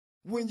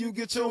When you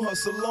get your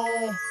hustle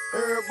on,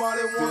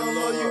 everybody wanna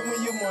love you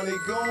when your money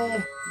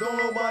gone. Don't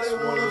nobody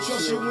wanna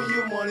trust you when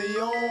your money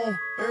on.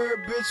 Every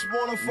bitch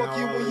wanna fuck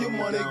you when your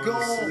money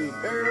gone.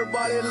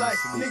 Everybody like,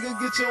 nigga,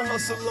 get your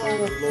hustle on.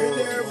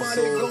 And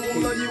everybody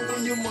gon' love you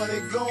when your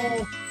money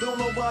gone. Don't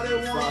nobody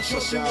wanna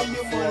trust you when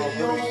your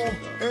money on.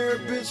 Every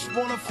bitch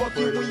wanna fuck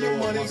you when your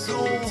money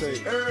gone.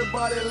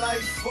 Everybody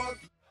like, fuck.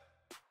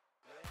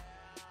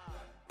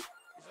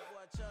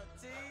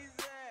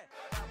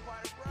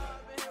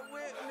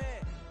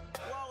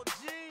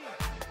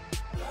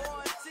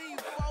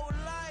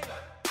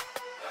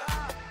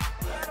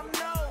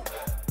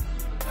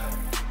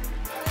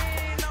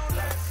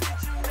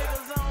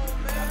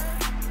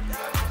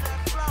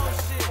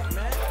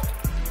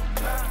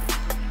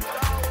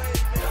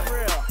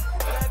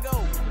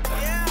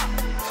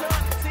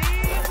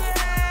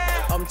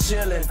 I'm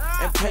chillin',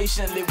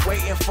 impatiently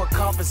waiting for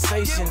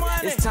conversation.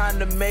 It's time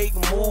to make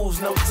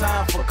moves, no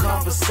time for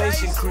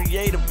conversation.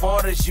 Creative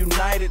artists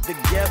united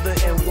together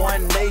in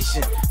one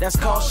nation. That's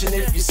caution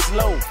if you're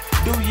slow.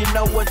 Do you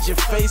know what you're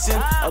facing?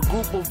 A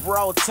group of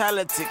raw,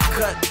 talented,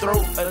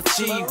 cutthroat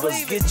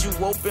achievers. Get you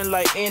open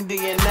like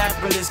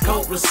Indianapolis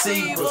coat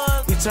receivers.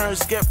 We turn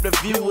skeptic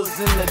viewers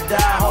into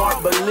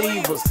die-hard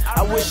believers.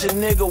 I wish a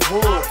nigga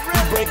would.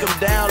 We break them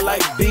down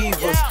like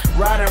beavers.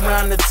 Riding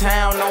around the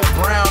town on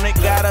brown, it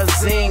got a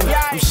zing.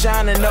 I'm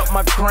shining up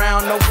my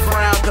crown, no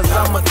frown, cause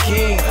I'm a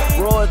king.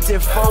 Royalty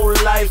for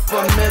life,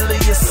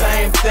 familiar,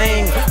 same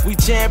thing. We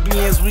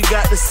champions, we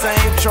got the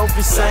same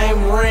trophy,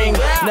 same ring.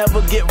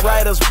 Never get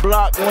writer's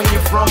block when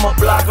you're from a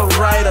block of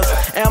writers.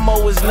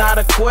 Ammo is not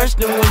a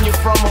question when you're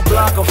from a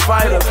block of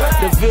fighters.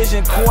 The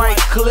vision quite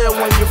clear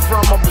when you're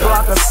from a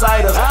block of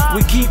ciders.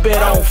 We keep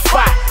it on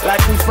fire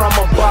like we from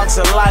a box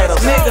of lighters.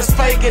 Niggas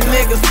faking,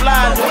 niggas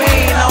flies, we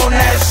ain't on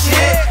that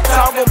shit.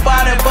 Talk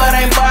about it, but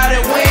ain't about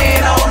it, we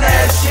ain't on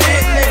that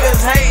shit.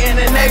 Niggas hating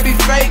and they be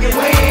faking,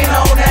 we ain't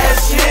on that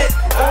shit.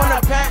 On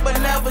a pack but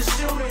never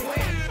shooting.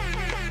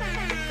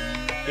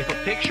 If a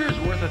picture is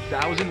worth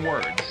 1,000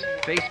 words,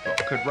 Facebook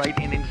could write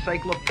an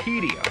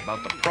encyclopedia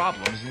about the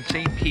problems in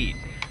St. Pete.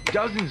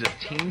 Dozens of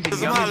teens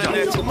and young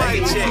adults I'm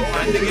here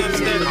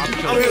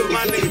with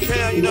my nigga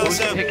Cam, you know what I'm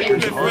saying?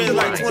 We've been friends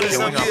like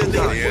 20-some years,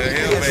 nigga.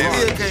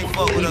 Still can't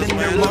fuck with us,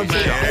 man.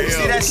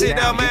 See that shit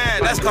there,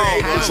 man? That's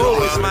called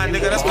choice, my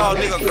nigga. That's called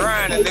nigga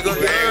grinding, nigga.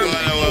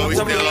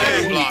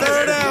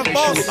 Third down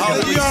boss,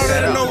 you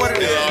already know what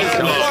it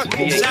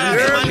is. Shout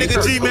out to my nigga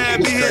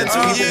G-Man, be here in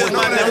 2 years,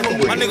 my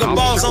nigga. My nigga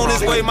boss on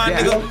his way, my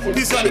nigga.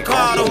 Piece up the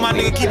card on my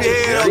nigga, keep your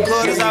head up,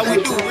 cuz that's how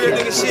we do real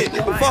nigga shit.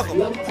 Fuck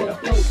him.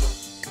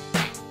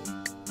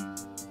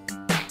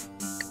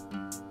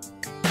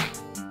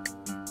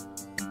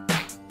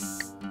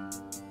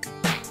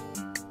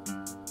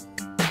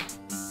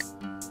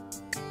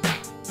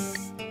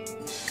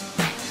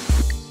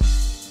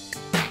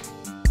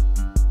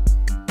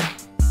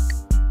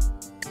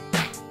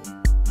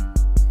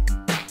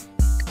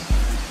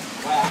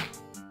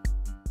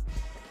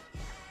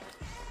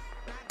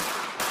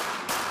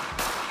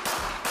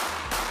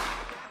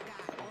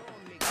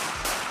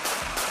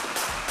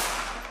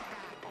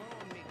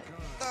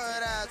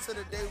 To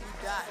the day we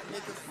die,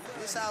 nigga.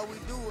 This how we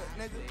do it,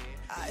 nigga.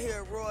 Out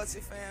here, royalty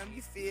fam,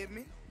 you feel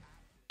me?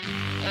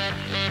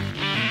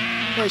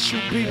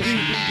 SUBB,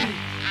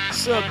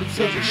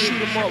 subdivision,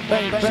 shoot 'em up,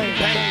 bang, bang,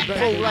 bang,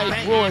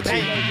 pro-life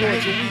royalty, we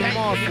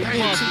mafia,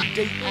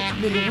 anti-date,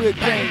 nigga, we're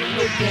gang,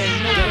 no gang,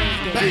 no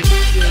gang,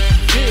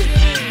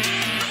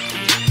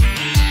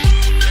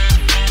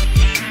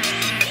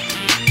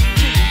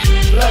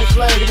 Black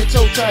flag and the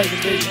toe tiger,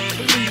 baby,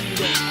 believe me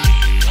though.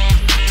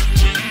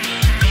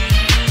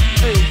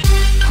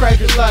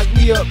 Crackers lock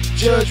me up,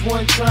 judge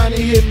one trying to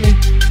hit me.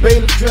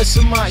 Bailiff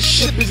dressing my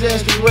ship his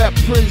ass to rap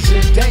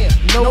prison. Damn,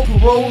 no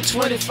parole,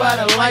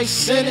 25 to life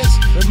sentence.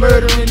 The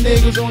murdering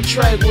niggas on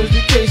track was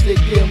the case they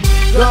give me.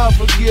 God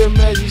forgive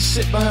me as he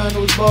sit behind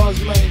those bars,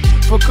 man.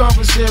 For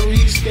compensatory,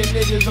 he skin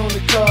niggas on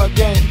the card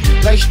game.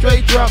 Like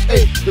straight drop,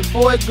 ayy, the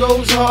boy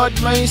goes hard,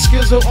 man.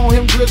 Skizzle on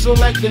him, grizzle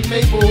like the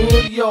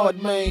neighborhood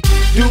yard, man.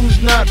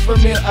 Dude's not from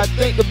here, I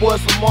think the boy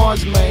from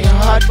Mars, man.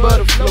 Hot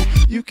butter flow,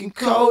 you can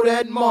call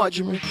that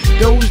margarine.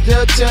 Those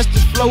that test the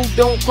flow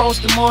don't cross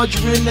the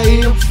margarine. They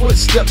hear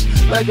footsteps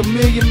like a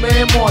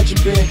million-man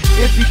marching band.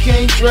 If you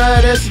can't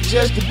drive, that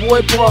suggests the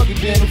boy park it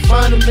then.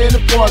 Find him in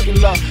the parking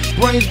lot.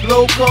 Brains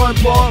blow, car and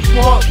park,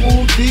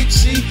 move deep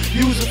sea.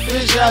 Use a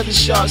fish, eyes a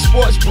shark.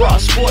 Sports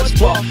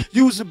bar.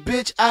 Use a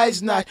bitch,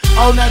 eyes not.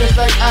 All night it's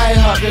like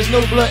IHOP. There's no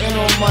glutton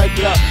on my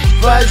block.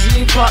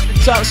 Visine pop the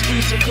top,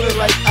 squeeze it clear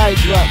like eye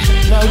drops.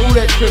 Now who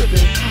that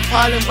crippin'?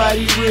 Hollin' by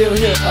these real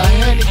here. A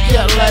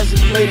handicap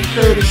license plate,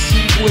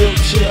 courtesy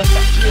wheelchair.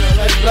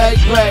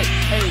 Like black,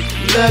 hey,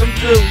 let him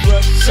through,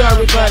 bro.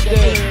 Sorry about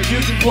that.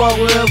 You can park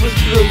wherever's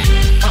blue.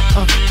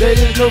 There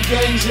is no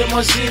gangs in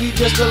my city,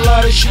 just a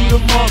lot of shoot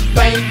 'em up,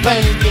 bang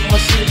bang in my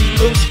city.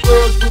 Little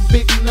squirrels with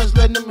big nuts,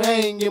 letting them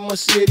hang in my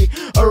city.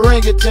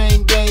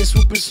 Orangutan gang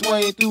swooping,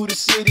 swaying through the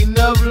city.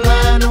 Enough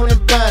line on the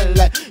dime,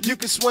 like you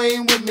can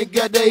swing with me.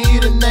 Got the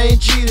heater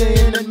named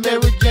Cheetah and the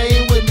Mary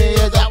Jane with me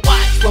as I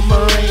watch from a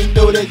rain.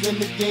 know that's in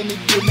the game to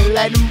get me.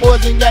 Like them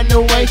boys ain't got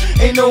no way,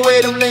 ain't no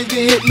way them lanes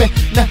can hit me.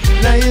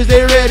 Now is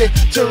they ready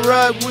to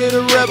rock with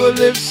a rebel?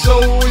 If so,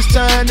 it's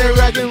time to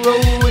rock and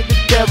roll with the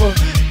devil.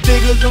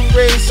 Niggas on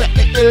race, I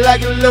act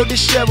like a little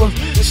disheveled.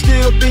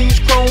 Steel beams,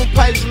 chrome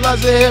pipes,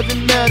 lots of heavy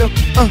metal.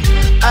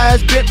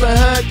 Eyes bent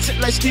behind tip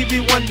like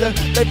Stevie Wonder.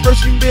 Like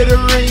first you feel the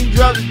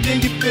raindrops,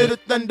 then you feel the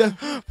thunder.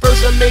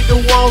 First I make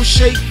the walls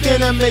shake,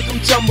 then I make them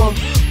tumble.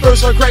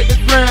 First I crack the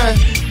grind,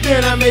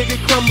 then I make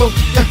it crumble.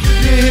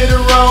 You hit the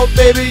road,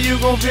 baby, you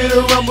gon' feel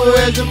the rumble.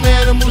 As the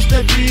animals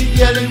that be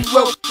yelling,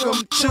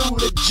 welcome to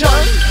the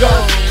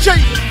jungle.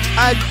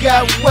 I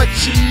got what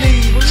you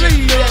need,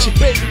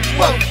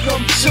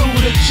 welcome to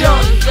the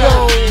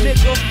jungle.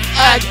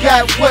 I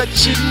got what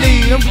you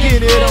need, I'm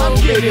getting it on,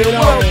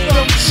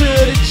 welcome to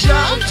the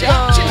jungle.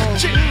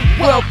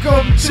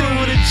 Welcome to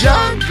the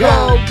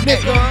jungle,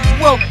 nigga.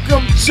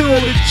 Welcome to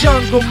the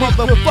jungle,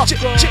 motherfucker.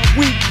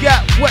 We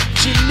got what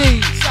you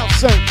need.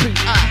 South P.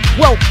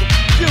 Welcome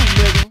you,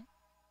 nigga,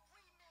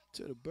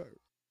 to the bird.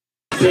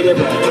 Put his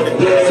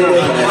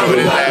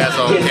ass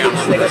on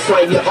camera. Nigga,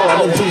 swing your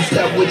arm and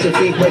two-step with your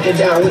feet, break it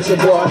down with your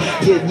boy.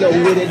 Get low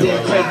with it,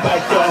 then crank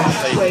back up.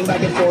 Swing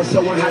back and forth,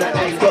 showing how to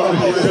act up.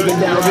 Take it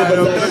down, give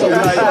a left, so we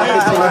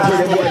stop.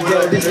 Pretty boy,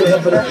 girl, this will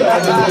help for the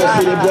thug. And you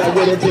city boy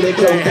with it till they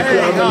close the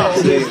club. And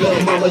after this,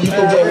 little mama, you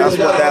can wear it. That's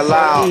what that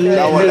loud, and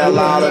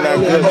that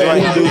good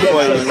drink do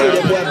for you, man.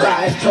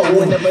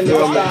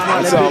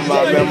 I'm talking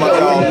about, man, my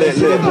dog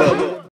lit.